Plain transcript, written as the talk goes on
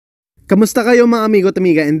Kamusta kayo mga amigo at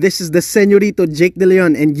amiga? And this is the Señorito Jake De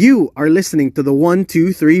Leon, and you are listening to the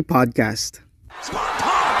 123 podcast.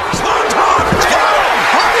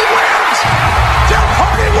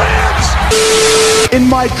 In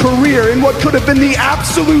my career, in what could have been the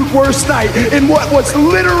absolute worst night, in what was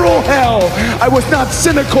literal hell, I was not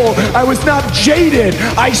cynical, I was not jaded,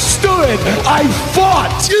 I stood, I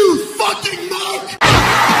fought. You fucking mug!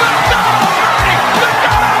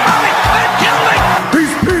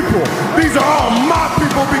 These people, these are all my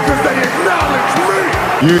people because they acknowledge me.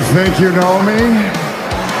 You think you know me?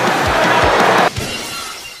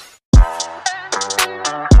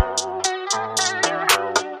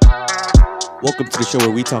 Welcome to the show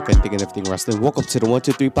where we talk anything and everything wrestling. Welcome to the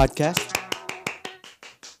 123 podcast.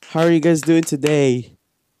 How are you guys doing today?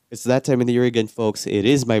 It's that time of the year again, folks. It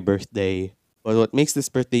is my birthday. But what makes this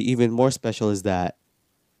birthday even more special is that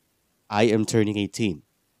I am turning 18.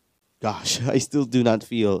 Gosh, I still do not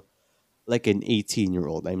feel like an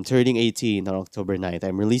 18-year-old. I'm turning 18 on October 9th.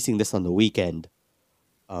 I'm releasing this on the weekend,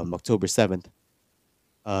 October 7th.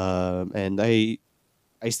 And I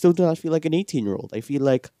still do not feel like an 18-year-old. I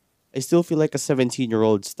still feel like a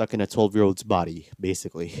 17-year-old stuck in a 12-year-old's body,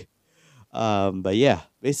 basically. But yeah,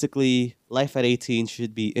 basically, life at 18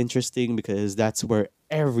 should be interesting because that's where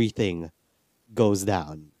everything goes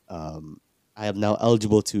down. I am now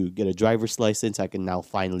eligible to get a driver's license. I can now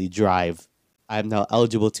finally drive. I am now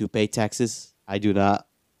eligible to pay taxes. I do not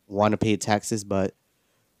want to pay taxes, but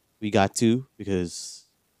we got to because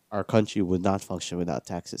our country would not function without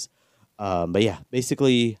taxes. But yeah,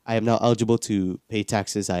 basically, I am now eligible to pay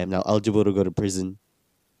taxes. I am now eligible to go to prison.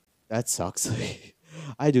 That sucks.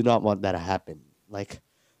 I do not want that to happen. Like,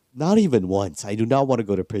 not even once. I do not want to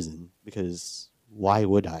go to prison because why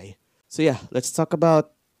would I? So yeah, let's talk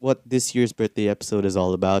about what this year's birthday episode is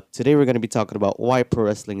all about. Today we're going to be talking about why pro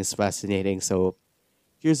wrestling is fascinating. So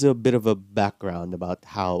here's a bit of a background about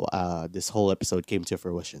how this whole episode came to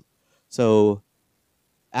fruition. So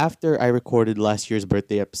after I recorded last year's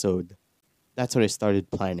birthday episode, that's when I started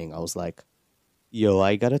planning. I was like, yo,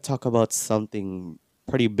 I gotta talk about something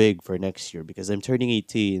pretty big for next year because I'm turning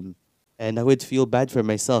 18 and I would feel bad for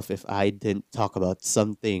myself if I didn't talk about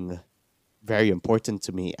something very important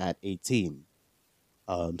to me at 18.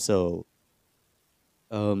 The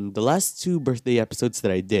last two birthday episodes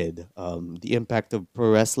that I did, the impact of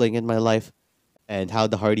pro wrestling in my life and how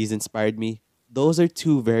the Hardys inspired me, those are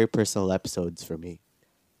two very personal episodes for me.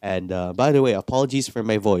 And by the way, apologies for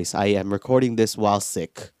my voice. I am recording this while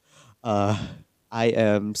sick. I'm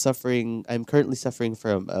currently suffering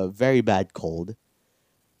from a very bad cold.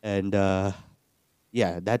 And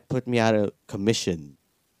yeah, that put me out of commission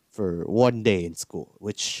for one day in school,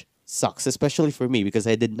 which sucks, especially for me because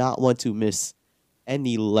I did not want to miss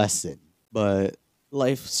any lesson. But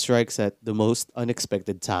life strikes at the most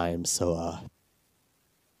unexpected times. So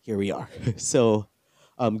here we are. So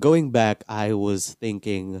going back, I was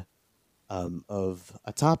thinking of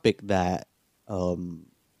a topic that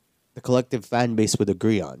the collective fan base would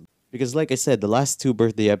agree on. Because like I said, the last two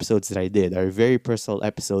birthday episodes that I did are very personal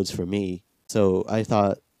episodes for me. So I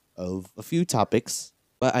thought of a few topics,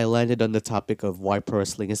 but I landed on the topic of why pro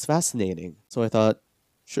wrestling is fascinating. So I thought,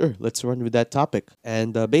 sure, let's run with that topic.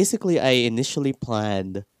 And basically, I initially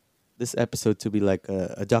planned this episode to be like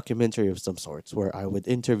a documentary of some sorts where I would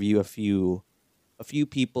interview a few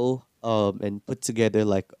people and put together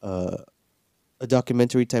like a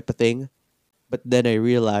documentary type of thing. But then I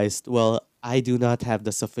realized, well, I do not have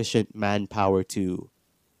the sufficient manpower to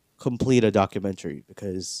complete a documentary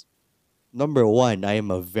because number one, I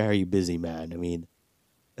am a very busy man. I mean,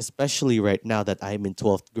 especially right now that I'm in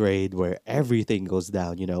 12th grade where everything goes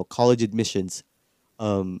down, college admissions,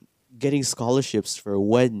 getting scholarships for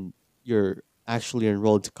when you're actually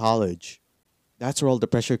enrolled to college. That's where all the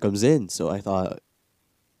pressure comes in. So I thought,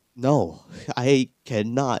 no, I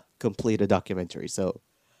cannot complete a documentary. So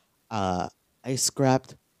I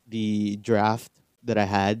scrapped the draft that I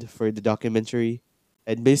had for the documentary.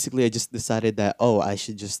 And basically, I just decided that, I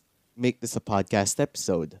should just make this a podcast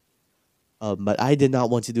episode. But I did not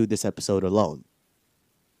want to do this episode alone.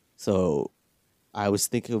 So I was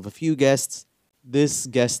thinking of a few guests. This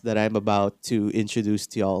guest that I'm about to introduce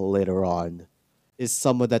to y'all later on is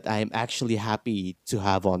someone that I am actually happy to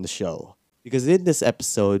have on the show. Because in this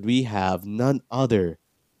episode, we have none other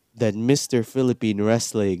than Mr. Philippine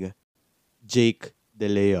Wrestling, Jake De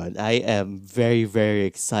Leon. I am very, very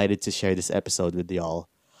excited to share this episode with y'all.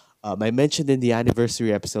 I mentioned in the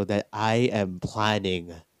anniversary episode that I am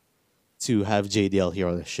planning to have JDL here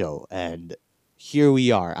on the show. And here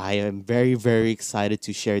we are. I am very, very excited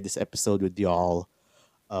to share this episode with y'all.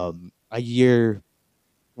 A year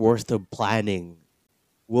worth of planning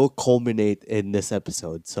will culminate in this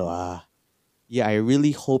episode. So yeah, I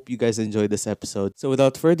really hope you guys enjoyed this episode. So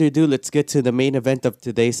without further ado, let's get to the main event of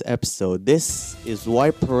today's episode. This is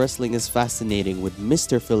why pro wrestling is fascinating with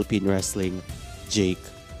Mr. Philippine Wrestling, Jake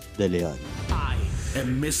De Leon. I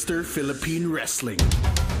am Mr. Philippine Wrestling.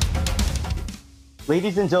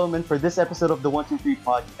 Ladies and gentlemen, for this episode of the 123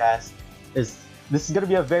 podcast, this is going to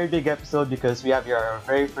be a very big episode because we have here our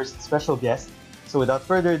very first special guest. So without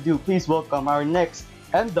further ado, please welcome our next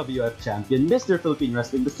MWF champion, Mr. Philippine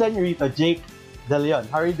Wrestling, the Senorita Jake De Leon.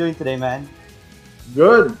 How are you doing today, man?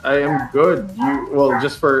 Good. I am good.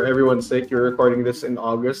 Just for everyone's sake, you're recording this in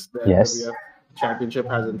August. The Yes. MWF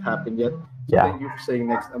championship hasn't happened yet. So Yeah. Thank you for saying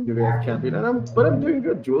next MWF champion. I'm doing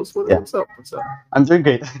good, Jules. Yeah. What's up? What's up? I'm doing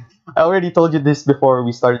great. I already told you this before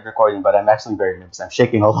we started recording, but I'm actually very nervous. I'm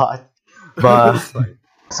shaking a lot. But It's fine.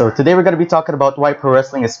 so today we're going to be talking about why pro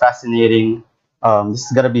wrestling is fascinating. This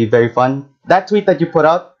is going to be very fun. That tweet that you put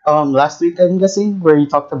out last week, I'm guessing, where you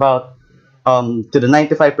talked about to the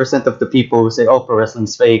 95% of the people who say, "Oh, pro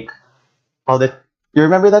wrestling's fake." All that. You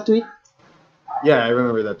remember that tweet? Yeah, I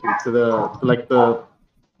remember that tweet. To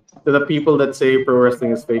the people that say pro wrestling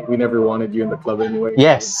is fake, we never wanted you in the club anyway.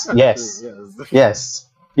 Yes, That's yes. true, yes.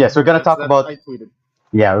 Yes. We're gonna talk about. I tweeted.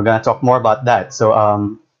 Yeah, we're gonna talk more about that. So,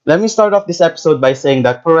 let me start off this episode by saying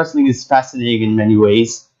that pro wrestling is fascinating in many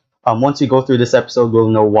ways. Once we go through this episode, we'll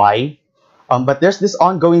know why. But there's this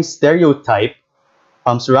ongoing stereotype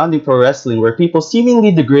surrounding pro wrestling where people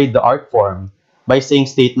seemingly degrade the art form by saying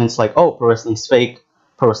statements like, "Oh, pro wrestling's fake,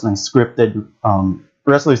 pro wrestling's scripted,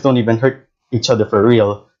 wrestlers don't even hurt each other for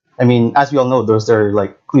real." I mean, as we all know, those are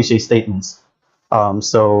like cliche statements.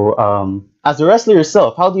 As a wrestler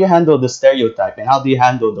yourself, how do you handle the stereotype and how do you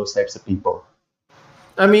handle those types of people?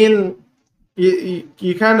 I mean,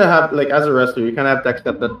 you kind of have, like, as a wrestler, you kind of have to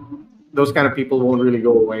accept that those kind of people won't really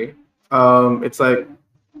go away. It's like,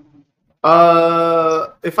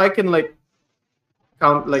 if I can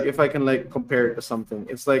compare it to something,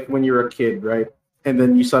 it's like when you're a kid, right? And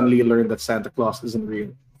then you suddenly learn that Santa Claus isn't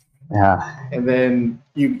real. Yeah, And then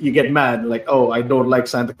you get mad, like, oh, I don't like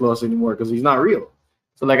Santa Claus anymore because he's not real.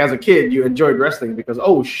 So like as a kid, you enjoyed wrestling because,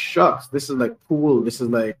 oh shucks, this is like cool. This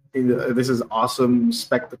is awesome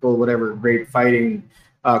spectacle, whatever, great fighting,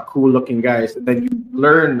 cool looking guys. And then you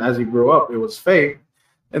learn as you grow up it was fake,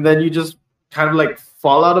 and then you just kind of like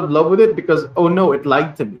fall out of love with it because, oh no, it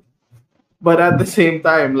lied to me. But at the same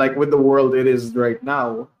time, like with the world it is right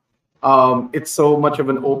now, it's so much of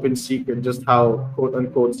an open secret just how quote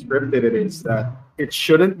unquote scripted it is that it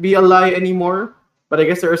shouldn't be a lie anymore. But I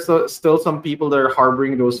guess there are still some people that are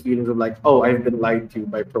harboring those feelings of like, oh, I've been lied to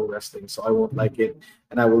by pro wrestling, so I won't like it,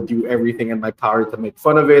 and I will do everything in my power to make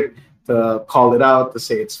fun of it, to call it out, to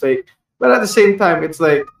say it's fake. But at the same time, it's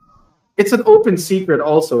like, it's an open secret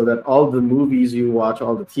also that all the movies you watch,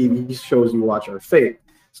 all the TV shows you watch are fake.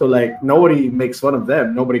 So like nobody makes fun of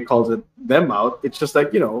them, nobody calls them out. It's just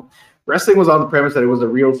like, wrestling was on the premise that it was a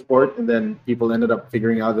real sport, and then people ended up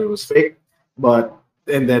figuring out that it was fake.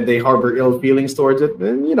 And then they harbor ill feelings towards it,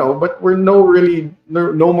 and but we're no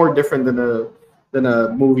more different than a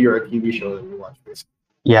movie or a TV show that we watch, basically.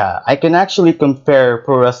 yeah. I can actually compare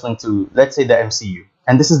pro wrestling to, let's say, the MCU.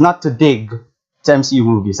 And this is not to dig to MCU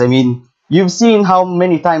movies. I mean, you've seen how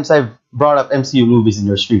many times I've brought up MCU movies in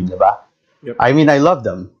your stream, diba? Yep. I mean, I love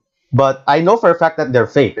them. But I know for a fact that they're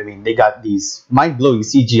fake. I mean, they got these mind-blowing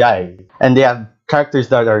CGI, and they have characters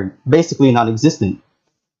that are basically non-existent.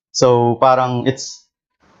 So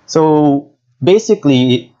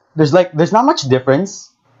basically, there's not much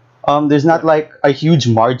difference. There's not like a huge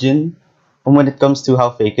margin when it comes to how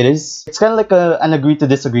fake it is. It's kind of like an agree to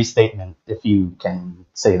disagree statement, if you can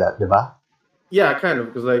say that, diba? Yeah, kind of,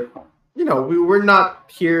 because like we're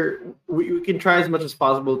not here. We can try as much as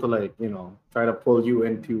possible to like try to pull you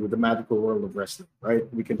into the magical world of wrestling, right?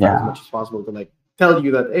 We can try as much as possible to like tell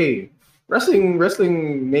you that, hey,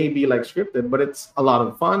 wrestling may be like scripted, but it's a lot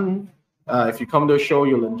of fun. If you come to a show,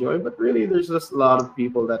 you'll enjoy. But really, there's just a lot of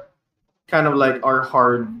people that kind of like are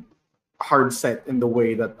hard set in the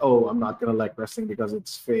way that, oh, I'm not gonna like wrestling because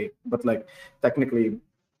it's fake. But like technically,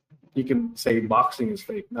 you can say boxing is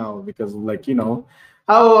fake now because like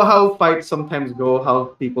how fights sometimes go,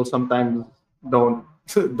 how people sometimes don't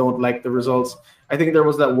like the results. I think there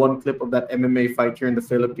was that one clip of that MMA fight here in the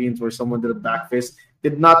Philippines where someone did a back fist,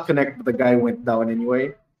 did not connect, but the guy went down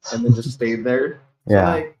anyway, and then just stayed there. Yeah.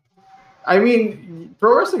 So like, I mean,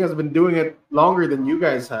 pro wrestling has been doing it longer than you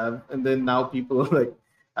guys have, and then now people like,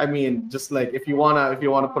 I mean, just like if you wanna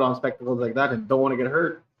put on spectacles like that and don't want to get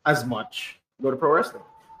hurt as much, go to pro wrestling.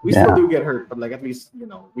 We still do get hurt, but like at least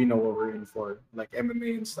we know what we're in for, like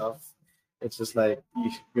MMA and stuff. It's just like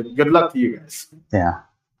good luck to you guys. Yeah.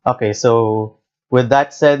 Okay, so with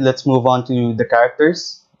that said, let's move on to the character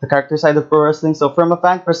side of pro wrestling. So, from a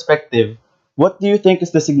fan perspective, what do you think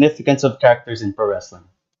is the significance of characters in pro wrestling?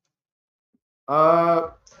 Uh,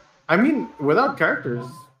 I mean, without characters,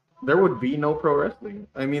 there would be no pro wrestling.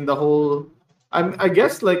 I mean, the whole. I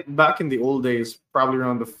guess like back in the old days, probably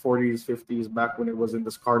around the 40s, 50s, back when it was in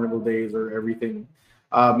this carnival days or everything,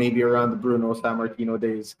 maybe around the Bruno Sammartino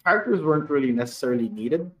days, characters weren't really necessarily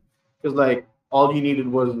needed because like all you needed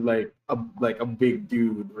was like a big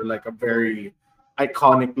dude or like a very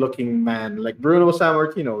iconic looking man like Bruno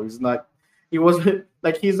Sammartino. He wasn't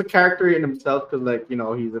like he's a character in himself because like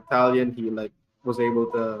he's Italian. He like was able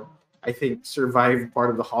to, I think, survive part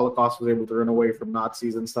of the Holocaust, was able to run away from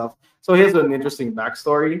Nazis and stuff. So he has an interesting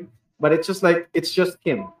backstory, but it's just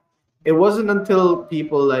him. It wasn't until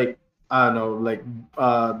people like I don't know, like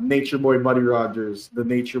Nature Boy Buddy Rogers, the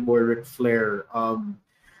Nature Boy Ric Flair,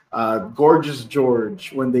 Gorgeous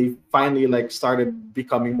George, when they finally like started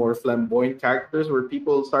becoming more flamboyant characters, where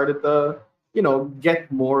people started to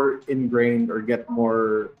get more ingrained or get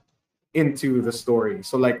more into the story.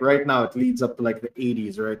 So like right now it leads up to like the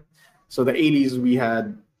 80s, right? So the 80s we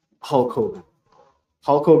had Hulk Hogan.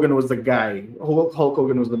 Hulk Hogan was the guy. Hulk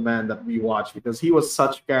Hogan was the man that we watched because he was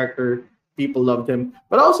such a character. People loved him,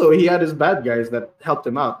 but also he had his bad guys that helped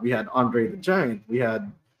him out. We had Andre the Giant. We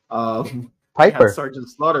had Piper. Sergeant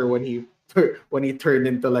Slaughter when he turned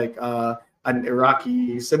into like an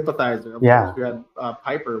Iraqi sympathizer. Of course, Yeah. we had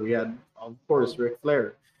Piper. We had of course Ric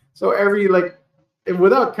Flair. So every like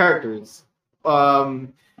without characters,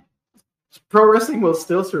 um, pro wrestling will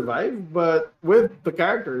still survive, but with the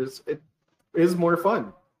characters, it is more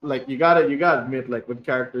fun. Like you gotta admit, like with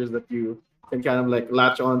characters that you can kind of like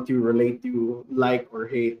latch on to, relate to, like or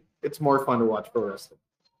hate, it's more fun to watch pro wrestling.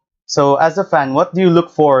 So, as a fan, what do you look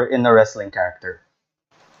for in a wrestling character?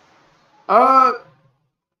 Uh,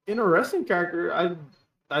 in a wrestling character,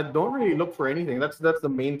 I don't really look for anything. That's the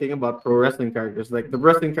main thing about pro wrestling characters. Like the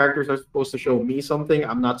wrestling characters are supposed to show me something.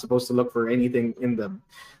 I'm not supposed to look for anything in them.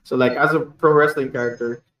 So like as a pro wrestling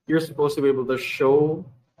character, you're supposed to be able to show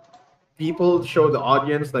people, show the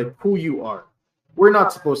audience like who you are. We're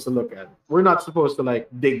not supposed to look at it. We're not supposed to like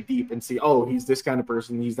dig deep and see, oh, he's this kind of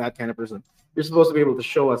person, he's that kind of person. You're supposed to be able to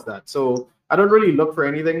show us that. So I don't really look for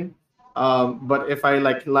anything. But if I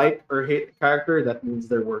like or hate the character, that means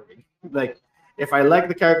they're working. Like if I like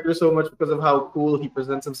the character so much because of how cool he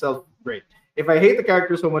presents himself, great. If I hate the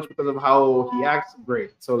character so much because of how he acts,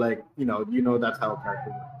 great. So like, that's how a character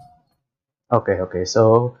works. Okay, okay.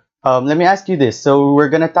 So, let me ask you this. So, we're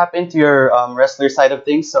gonna tap into your wrestler side of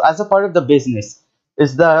things. So, as a part of the business,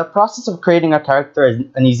 is the process of creating a character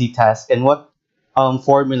an easy task? And what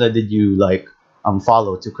formula did you like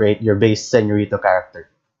follow to create your base Senorito character?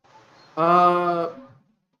 Uh,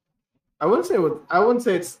 I wouldn't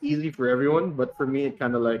say it's easy for everyone, but for me it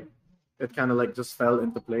kind of like just fell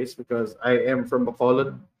into place because I am from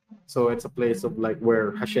Bacolod, so it's a place of like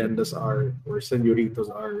where haciendas are, where senoritos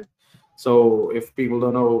are. So if people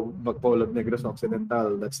don't know Bacolod Negros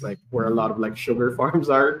Occidental, that's like where a lot of like sugar farms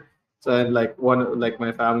are. So and like one like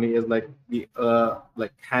my family is like the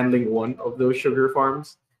like handling one of those sugar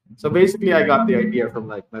farms. So basically I got the idea from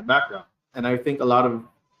like my background. And I think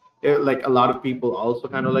like a lot of people also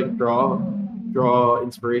kind of like draw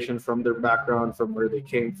inspiration from their background, from where they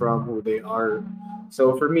came from, who they are.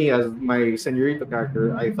 So for me, as my senorita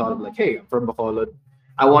character, I thought of like, hey, I'm from Bacolod.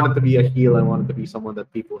 I wanted to be a heel. I wanted to be someone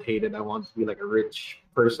that people hated. I wanted to be like a rich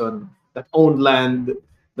person that owned land,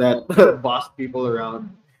 that bossed people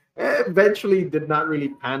around. Eventually, did not really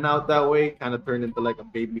pan out that way. Kind of turned into like a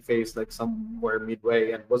baby face, like somewhere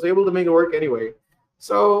midway, and was able to make it work anyway.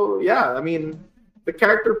 So yeah, I mean, the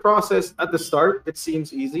character process at the start it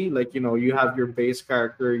seems easy. Like you have your base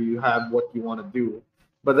character, you have what you want to do,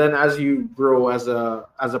 but then as you grow as a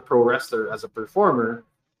pro wrestler, as a performer,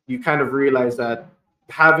 you kind of realize that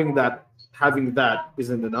having that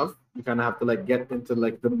isn't enough. You kind of have to like get into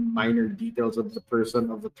like the minor details of the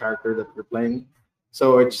person, of the character that you're playing.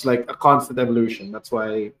 So it's like a constant evolution. That's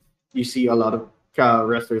why you see a lot of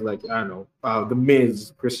wrestlers like I don't know, the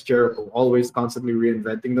Miz, Chris Jericho, always constantly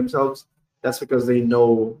reinventing themselves. That's because they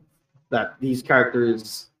know that these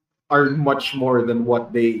characters are much more than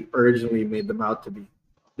what they originally made them out to be.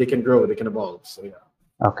 They can grow, they can evolve. So yeah.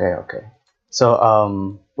 Okay, okay.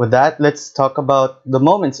 So, with that, let's talk about the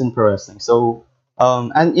moments in pro wrestling. So,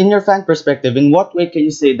 and in your fan perspective, in what way can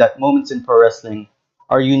you say that moments in pro wrestling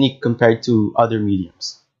are unique compared to other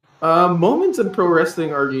mediums? Moments in pro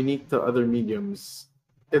wrestling are unique to other mediums.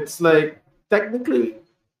 It's like technically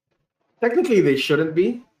they shouldn't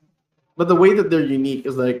be, but the way that they're unique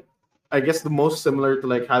is like I guess the most similar to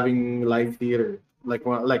like having live theater.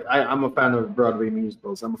 I'm a fan of Broadway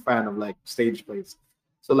musicals. I'm a fan of like stage plays.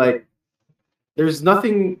 So like there's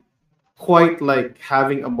nothing quite like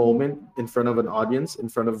having a moment in front of an audience, in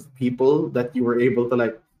front of people that you were able to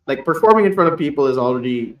like performing in front of people is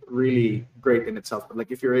already really great in itself. But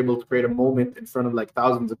like if you're able to create a moment in front of like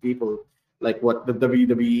thousands of people, like what the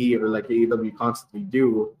WWE or like AEW constantly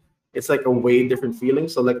do, it's like a way different feeling.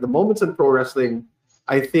 So like the moments in pro wrestling,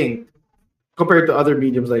 I think, compared to other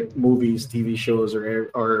mediums like movies, TV shows,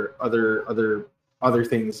 or other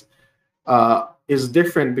things, is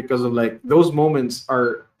different because of like those moments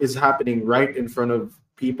is happening right in front of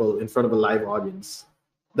people, in front of a live audience.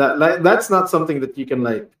 That's not something that you can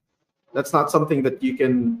like. That's not something that you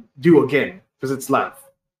can do again because it's live.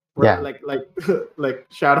 Yeah. Like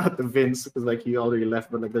shout out to Vince because like he already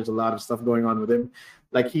left, but like there's a lot of stuff going on with him.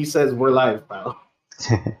 Like he says, "We're live, pal."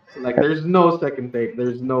 Like there's no second take,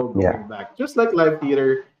 there's no going back. Just like live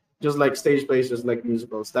theater, just like stage plays, just like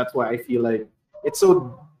musicals. That's why I feel like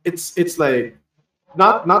it's like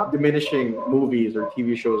not diminishing movies or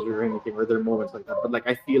TV shows or anything or their moments like that, but like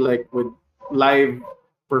I feel like with live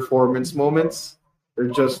performance moments, they're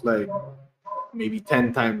just like maybe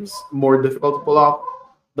 10 times more difficult to pull off,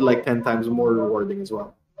 but like 10 times more rewarding as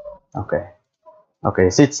well. Okay.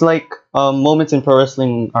 Okay, so it's like moments in pro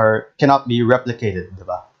wrestling cannot be replicated,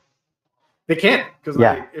 diba? They can't because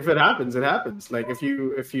Yeah. like if it happens, it happens. Like if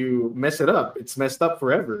you mess it up, it's messed up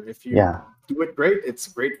forever. If you Yeah. do it great, it's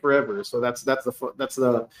great forever. So that's that's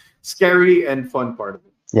the scary and fun part of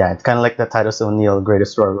it. Yeah, it's kind of like the Titus O'Neil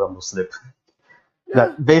Greatest Royal Rumble slip. Yeah.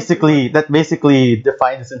 That basically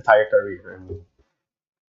defined his entire career. I mean.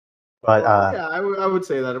 But Yeah, I would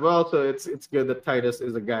say that. But also, it's good that Titus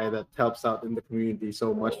is a guy that helps out in the community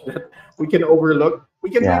so much that we can overlook. We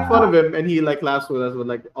can Yeah. make fun of him, and he like laughs with us. But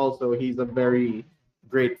like also, he's a very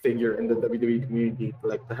great figure in the WWE community,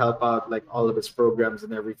 like to help out like all of his programs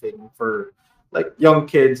and everything for like young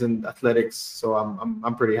kids and athletics. So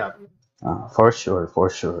I'm pretty happy. for sure, for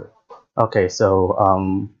sure. Okay,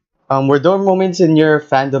 so were there moments in your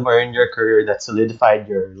fandom or in your career that solidified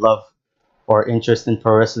your love or interest in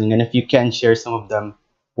pro wrestling? And if you can share some of them,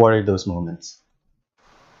 what are those moments?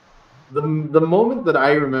 The moment that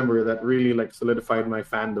I remember that really like solidified my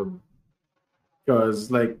fandom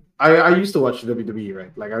because like I used to watch WWE,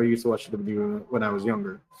 right? Like I used to watch WWE when I was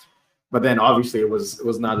younger, but then obviously it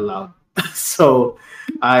was not allowed. So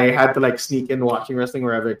I had to like sneak in watching wrestling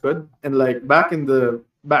wherever I could. And like back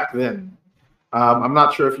then, I'm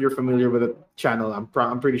not sure if you're familiar with a channel.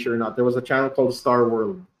 I'm pretty sure not. There was a channel called Star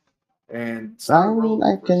World, and Star World.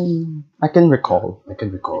 I can recall. I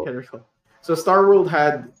can recall. Okay, recall. So Star World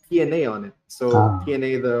had TNA on it. So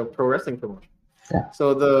TNA, the pro wrestling promotion. Yeah.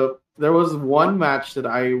 So there was one match that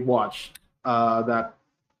I watched that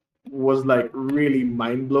was like really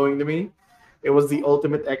mind blowing to me. It was the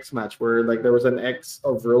Ultimate X match where like there was an X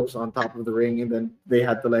of ropes on top of the ring, and then they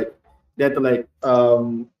had to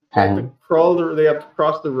Hang. crawl or they have to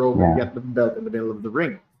cross the rope and Yeah. get the belt in the middle of the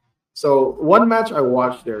ring. So one match I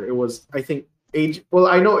watched there, it was I think AJ. Well,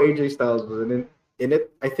 I know AJ Styles was in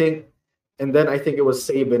it, I think, and then I think it was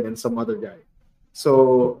Saban and some other guy.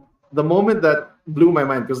 So the moment that blew my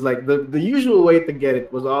mind because like the usual way to get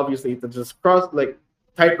it was obviously to just cross like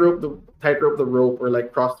tightrope the rope or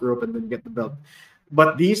like cross the rope and then get the belt.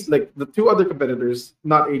 But these like the two other competitors,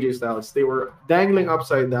 not AJ Styles, they were dangling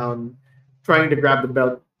upside down, trying to grab the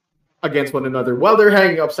belt against one another while they're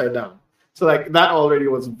hanging upside down. So like that already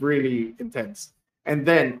was really intense. And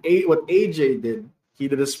then what AJ did, he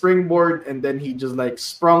did a springboard and then he just like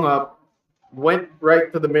sprung up, went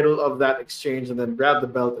right to the middle of that exchange and then grabbed the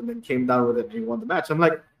belt and then came down with it and he won the match. I'm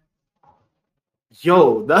like,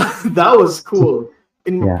 yo, that was cool.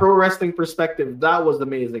 In Yeah. pro wrestling perspective, that was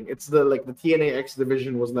amazing. It's the TNA X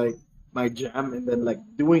division was like my jam, and then like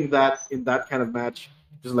doing that in that kind of match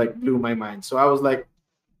just like blew my mind. So I was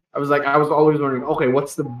always wondering, okay,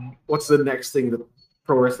 what's the next thing that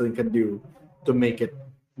pro wrestling can do to make it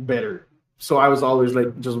better? So I was always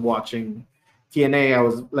like just watching TNA. I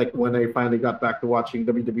was like when I finally got back to watching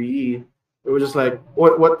WWE, it was just like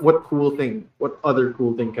what other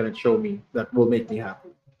cool thing can it show me that will make me happy?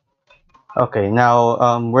 Okay, now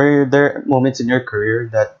were there moments in your career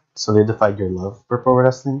that solidified your love for pro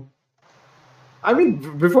wrestling? I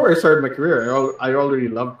mean, before I started my career, I already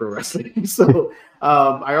loved pro wrestling. So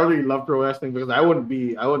I already loved pro wrestling because I wouldn't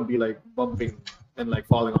be like bumping and like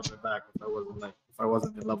falling on my back if I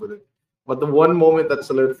wasn't in love with it. But the one moment that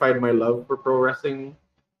solidified my love for pro wrestling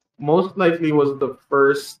most likely was the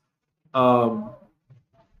first. There's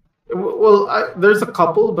a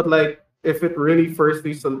couple, but like if it really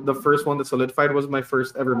the first one that solidified was my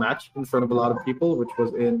first ever match in front of a lot of people, which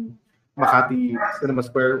was in Makati Cinema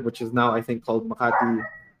Square, which is now I think called Makati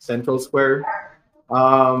Central Square.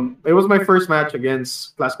 It was my first match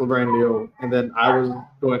against Classical Brian Leo, and then I was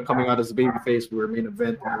coming out as a babyface. We were main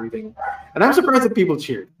event and everything, and I'm surprised that people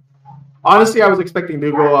cheered. Honestly, I was expecting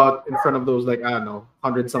to go out in front of those like I don't know,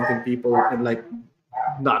 100 something people and like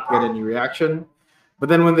not get any reaction. But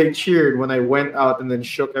then when they cheered, when I went out and then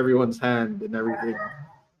shook everyone's hand and everything,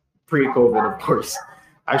 pre-COVID, of course,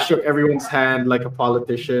 I shook everyone's hand like a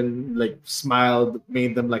politician, like smiled,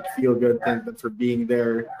 made them like feel good, thanked them for being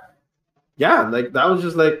there. Yeah, like that was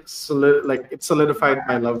just like like it solidified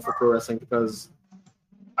my love for pro wrestling because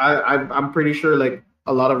I'm pretty sure like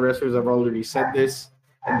a lot of wrestlers have already said this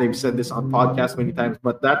and they've said this on podcasts many times,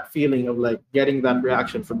 but that feeling of like getting that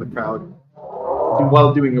reaction from the crowd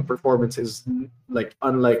while doing a performance is like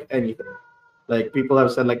unlike anything. Like people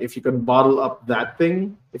have said, like if you can bottle up that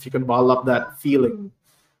thing, if you can bottle up that feeling,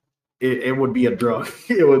 it would be a drug.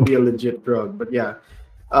 It would be a legit drug. But yeah,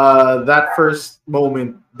 that first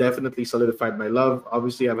moment definitely solidified my love.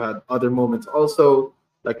 Obviously, I've had other moments also,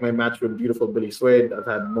 like my match with beautiful Billy Swade. I've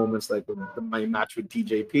had moments like with my match with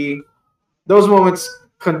TJP. Those moments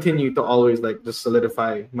continue to always like just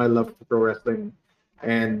solidify my love for pro wrestling.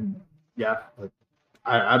 And yeah, like,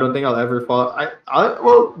 I don't think I'll ever fall.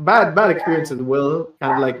 Well, bad experiences will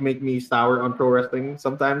kind of like make me sour on pro wrestling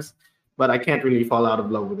sometimes, but I can't really fall out of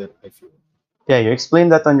love with it, I feel. Yeah, you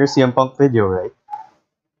explained that on your CM Punk video, right?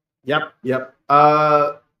 Yep.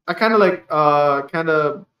 I kind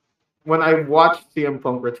of when I watched CM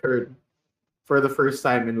Punk return for the first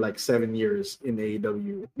time in like 7 years in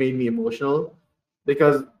AEW, it made me emotional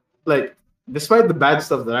because like despite the bad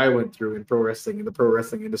stuff that I went through in pro wrestling in the pro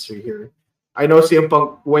wrestling industry here, I know CM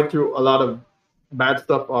Punk went through a lot of bad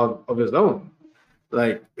stuff of his own.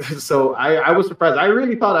 Like, so I was surprised. I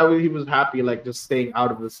really thought he was happy, like just staying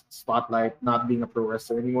out of the spotlight, not being a pro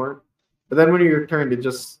wrestler anymore. But then when he returned, it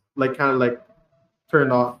just like kind of like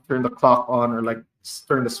turned the clock on, or like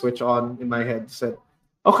turned the switch on in my head. Said,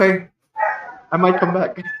 okay, I might come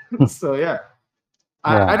back. So yeah,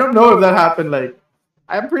 Yeah. I don't know if that happened. Like,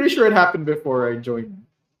 I'm pretty sure it happened before I joined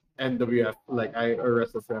NWF. Like I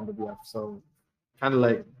wrestled for NWF, so it's kind of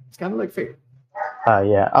like fate.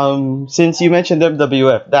 Yeah. Since you mentioned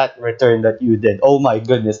WWF, that return that you did, oh my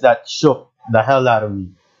goodness, that shook the hell out of me.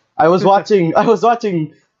 I was watching. I was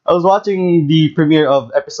watching the premiere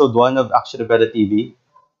of episode 1 of Actionabella TV,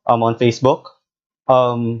 on Facebook.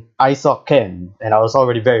 I saw Ken, and I was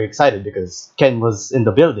already very excited because Ken was in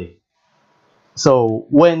the building. So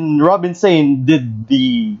when Robin Sane did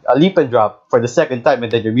the leap and drop for the second time,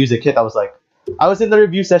 and then your music hit, I was in the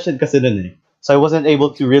review session kasi dun eh. So I wasn't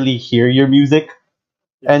able to really hear your music.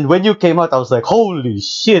 And when you came out, I was like, holy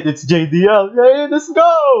shit, it's JDL. Hey, let's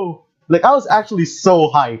go! Like, I was actually so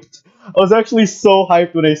hyped. I was actually so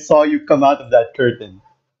hyped when I saw you come out of that curtain.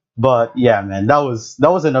 But yeah, man, that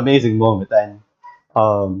was an amazing moment. And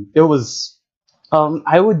it was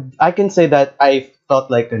I can say that I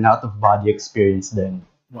felt like an out of body experience then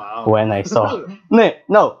Wow. when I saw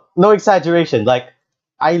no exaggeration. Like,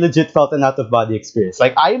 I legit felt an out of body experience.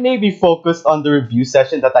 Like, I may be focused on the review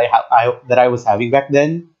session that I was having back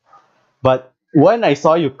then, but when I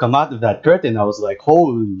saw you come out of that curtain, I was like,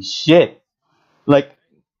 holy shit! Like,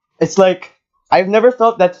 it's like I've never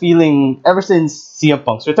felt that feeling ever since CM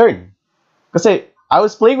Punk's return. Because I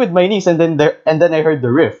was playing with my niece, and then I heard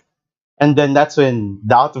the riff, and then that's when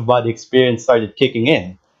the out of body experience started kicking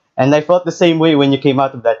in. And I felt the same way when you came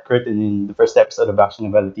out of that curtain in the first episode of Action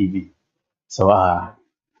Novella TV. So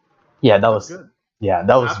yeah, that was Good. yeah,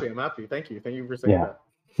 that was I'm happy. Thank you for saying yeah. that.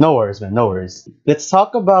 No worries, man. No worries. Let's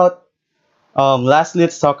talk about lastly,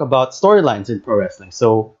 let's talk about storylines in pro wrestling.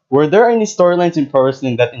 So, were there any storylines in pro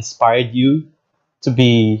wrestling that inspired you to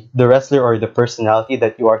be the wrestler or the personality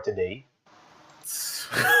that you are today?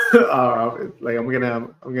 Like I'm gonna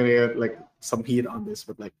get like some heat on this,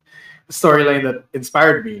 but like the storyline that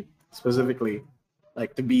inspired me specifically,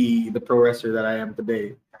 like to be the pro wrestler that I am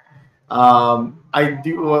today. I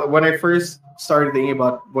do when I first started thinking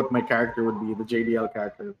about what my character would be, the JBL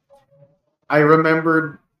character. I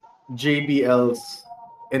remembered JBL's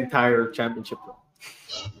entire championship run.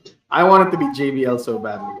 I wanted to be JBL so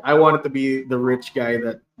badly. I wanted to be the rich guy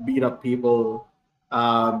that beat up people,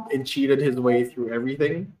 and cheated his way through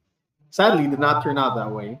everything. Sadly, did not turn out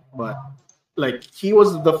that way. But like he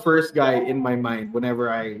was the first guy in my mind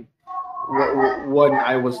whenever when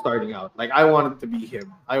I was starting out. Like I wanted to be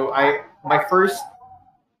him. My first.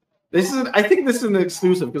 I think this is an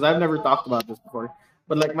exclusive because I've never talked about this before.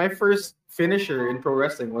 But like my first finisher in pro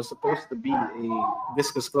wrestling was supposed to be a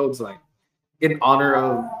viscous clothesline in honor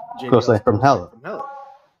of JBL's Clothesline from Hell. From Hell.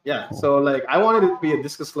 Yeah, so like I wanted it to be a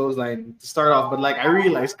discus clothesline to start off, but like I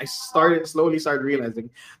realized slowly started realizing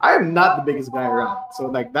I am not the biggest guy around. So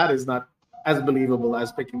like that is not as believable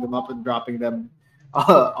as picking them up and dropping them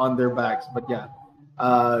on their backs. But yeah,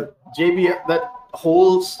 JB, that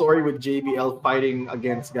whole story with JBL fighting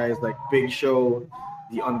against guys like Big Show,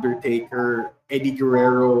 The Undertaker, Eddie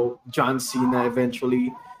Guerrero, John Cena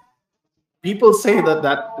eventually. People say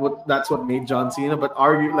that's what made John Cena, but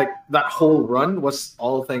argue like that whole run was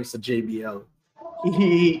all thanks to JBL.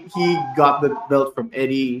 He got the belt from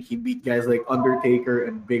Eddie. He beat guys like Undertaker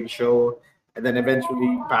and Big Show, and then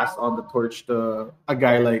eventually passed on the torch to a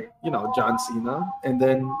guy like John Cena. And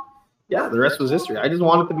then yeah, the rest was history. I just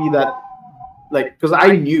wanted to be that, like, because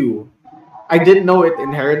I didn't know it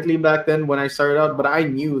inherently back then when I started out, but I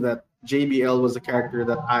knew that JBL was a character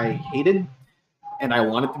that I hated and I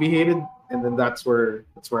wanted to be hated, and then that's where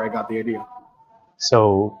I got the idea.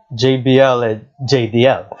 So JBL and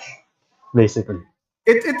JDL, basically.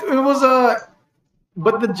 It was a,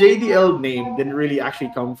 but the JDL name didn't really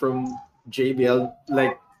actually come from JBL.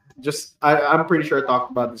 Like, just I'm pretty sure I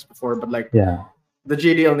talked about this before, but like Yeah. the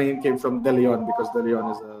JDL name came from De Leon because De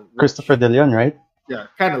Leon is a Christopher De Leon, right? yeah,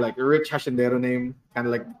 kind of like a rich haciendero name, kind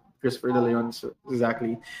of like Christopher De Leon, so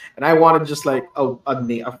exactly. And I wanted just like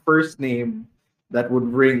a first name that would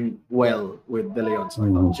ring well with De Leon. So I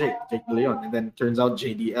thought Jake De Leon, and then it turns out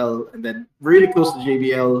JDL, and then really close to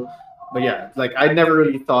JBL. But yeah, like I never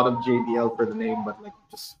really thought of JBL for the name, but like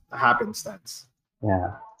just happenstance.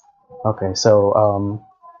 Yeah. Okay, so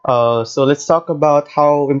let's talk about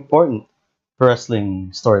how important pro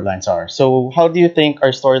wrestling storylines are. So how do you think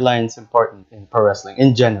are storylines important in pro wrestling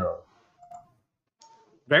in general?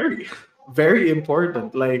 Very, very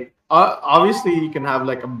important. Like obviously you can have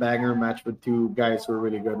like a banger match with two guys who are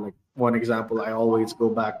really good. Like one example I always go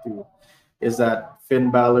back to is that Finn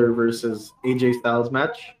Balor versus AJ Styles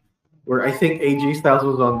match, where I think AJ Styles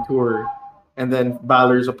was on tour and then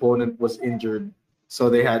Balor's opponent was injured. So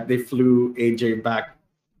they flew AJ back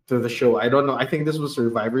to the show. I don't know. I think this was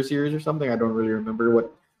Survivor Series or something. I don't really remember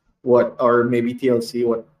what or maybe TLC,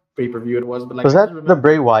 what pay-per-view it was, but like Was I just that the remember.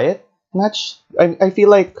 Bray Wyatt match? I feel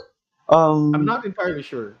like I'm not entirely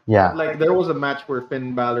sure. Yeah. But, like there was a match where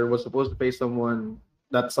Finn Balor was supposed to pay someone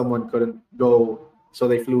that someone couldn't go, so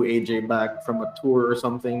they flew AJ back from a tour or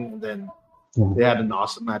something, and then they had an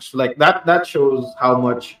awesome match. So, like that shows how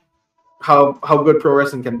much how good pro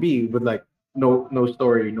wrestling can be with like no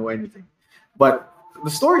story, no anything. But the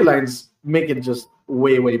storylines make it just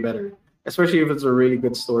way better, especially if it's a really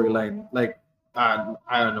good storyline. Like I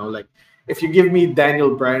don't know, like if you give me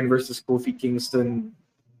Daniel Bryan versus Kofi Kingston,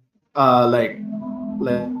 like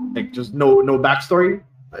just no backstory,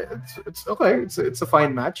 it's okay. It's a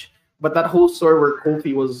fine match. But that whole story where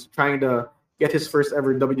Kofi was trying to get his first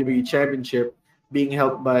ever WWE Championship, being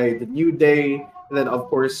helped by the New Day, and then of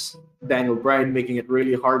course Daniel Bryan making it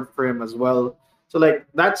really hard for him as well. So like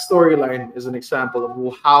that storyline is an example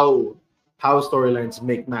of how storylines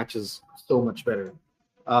make matches so much better.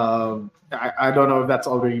 I don't know if that's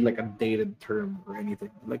already like a dated term or anything.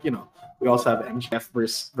 Like we also have MJF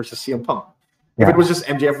versus CM Punk. If it was just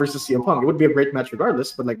MJF versus CM Punk, it would be a great match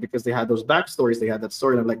regardless. But like because they had those backstories, they had that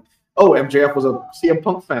storyline. Like MJF was a CM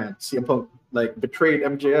Punk fan. CM Punk like betrayed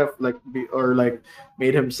MJF, or like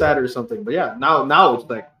made him sad or something. But yeah, now it's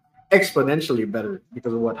like exponentially better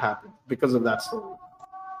because of what happened, because of that story.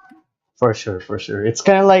 For sure. It's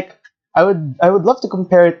kind of like I would love to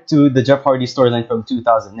compare it to the Jeff Hardy storyline from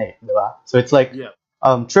 2008, diba? So it's like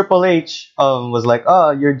Yeah. Triple H was like,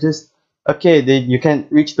 "Oh, you're just a kid, you can't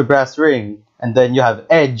reach the brass ring." And then you have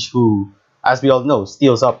Edge, who, as we all know,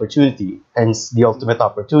 steals opportunity, hence the ultimate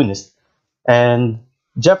opportunist. And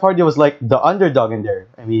Jeff Hardy was like the underdog in there.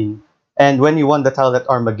 I mean, and when he won the title at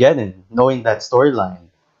Armageddon, knowing that storyline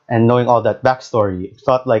and knowing all that backstory, it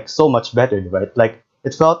felt like so much better, right? Like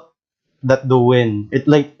it felt that the win, it's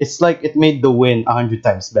like it made the win 100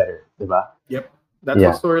 times better, diba? Yep. That's Yeah.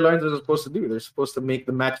 what storylines are supposed to do. They're supposed to make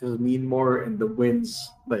the matches mean more and the wins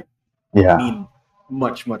like Yeah, mean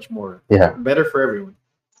much more. yeah, Better for everyone.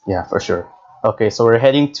 yeah, for sure. Okay, so we're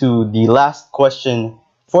heading to the last question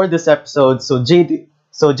for this episode. So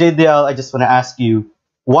JDL, I just want to ask you,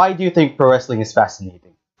 why do you think pro wrestling is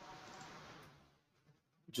fascinating?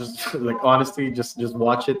 Just like honestly, just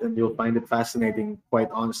watch it and you'll find it fascinating, quite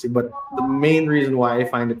honestly. But the main reason why I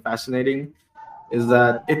find it fascinating is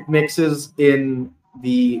that it mixes in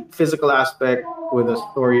the physical aspect with a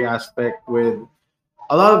story aspect with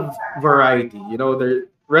a lot of variety.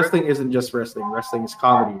 Wrestling isn't just wrestling. Wrestling is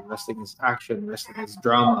comedy. Wrestling is action. Wrestling is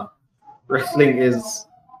drama. Wrestling is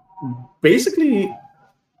basically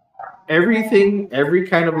everything, every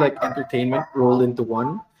kind of like entertainment rolled into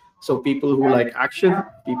one. So people who like action,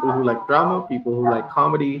 people who like drama, people who like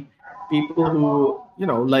comedy, people who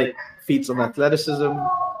like feats of athleticism,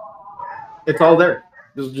 it's all there.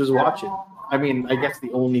 Just watch it. I mean, I guess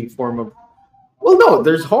the only form of, well, no,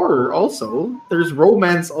 there's horror also. There's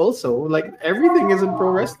romance also. Like everything is in pro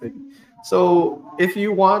wrestling. So if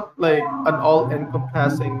you want like an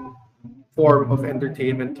all-encompassing form of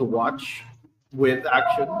entertainment to watch with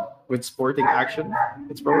action, with sporting action,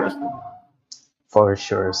 it's pro wrestling. For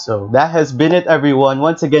sure. So that has been it, everyone.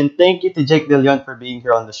 Once again, thank you to Jake De Leon for being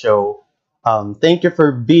here on the show. Thank you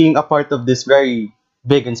for being a part of this very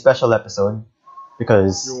big and special episode.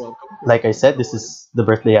 Because, You're welcome. like I said, this is the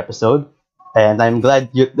birthday episode, and I'm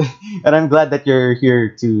glad that you're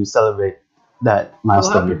here to celebrate that Well,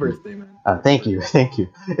 milestone. happy with me. birthday, man. Thank you, thank you.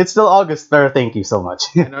 It's still August, but thank you so much.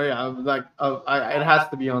 I know, yeah. I'm like, it has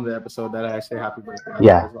to be on the episode that I say happy birthday.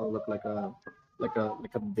 Yeah. Otherwise I'll look like a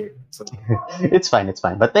dick. So It's fine, it's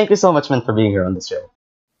fine. But thank you so much, man, for being here on the show.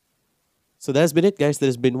 So that's been it, guys. That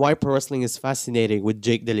has been Why Pro Wrestling is Fascinating with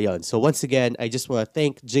Jake De Leon. So once again, I just want to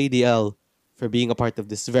thank JDL for being a part of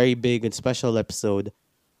this very big and special episode.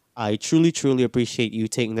 I truly, truly appreciate you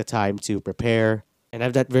taking the time to prepare and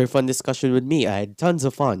have that very fun discussion with me. I had tons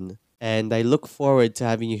of fun, and I look forward to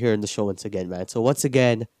having you here on the show once again, man. So once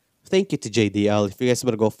again, thank you to JDL. If you guys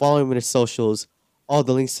want to go follow him on his socials, all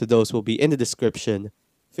the links to those will be in the description.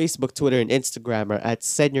 Facebook, Twitter, and Instagram are at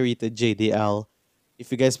Senorita JDL.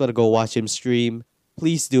 If you guys want to go watch him stream,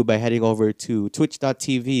 please do by heading over to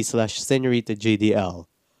twitch.tv/Senorita JDL.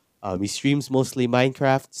 He streams mostly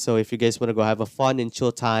Minecraft, so if you guys want to go have a fun and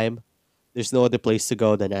chill time, there's no other place to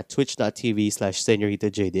go than at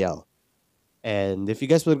twitch.tv/Senorita JDL. And if you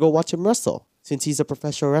guys want to go watch him wrestle, since he's a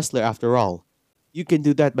professional wrestler after all, you can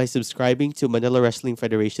do that by subscribing to Manila Wrestling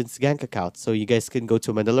Federation's Gank account. So you guys can go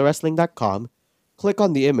to manilawrestling.com, click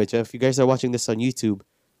on the image, and if you guys are watching this on YouTube,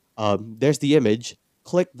 there's the image,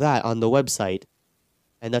 click that on the website,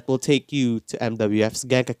 and that will take you to MWF's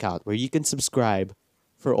Gank account, where you can subscribe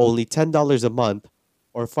for only $10 a month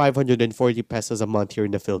or 540 pesos a month here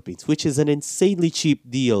in the Philippines, which is an insanely cheap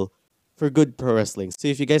deal for good pro wrestling. So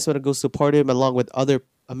if you guys want to go support him along with other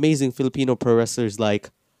amazing Filipino pro wrestlers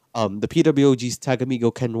like the PWOG's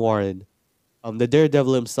Tagamigo Ken Warren, the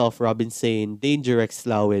Daredevil himself Robin Sane, Danger X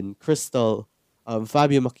Lawin, Crystal,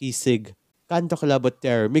 Fabio Makisig, Canto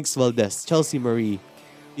Calaboter, Mix Valdez, Chelsea Marie,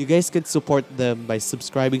 you guys can support them by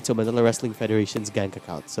subscribing to Manila Wrestling Federation's Gank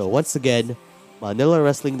account. So once again,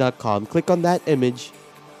 manilawrestling.com, click on that image,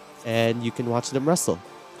 and you can watch them wrestle.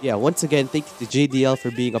 Yeah, once again, thank you to JDL for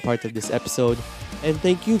being a part of this episode, and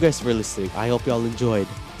thank you guys for listening. I hope you all enjoyed.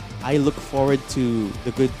 I look forward to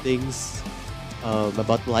the good things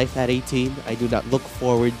about life at 18. I do not look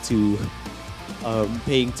forward to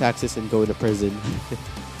paying taxes and going to prison.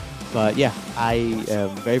 But yeah, I am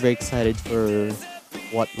very, very excited for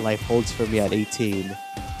what life holds for me at 18.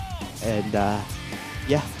 And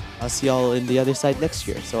yeah, I'll see y'all in the other side next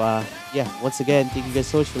year. So yeah, once again, thank you guys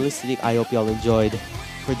so much for listening. I hope y'all enjoyed.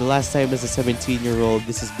 For the last time as a 17-year-old,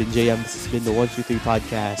 this has been JM. This has been the 123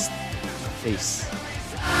 podcast. Peace.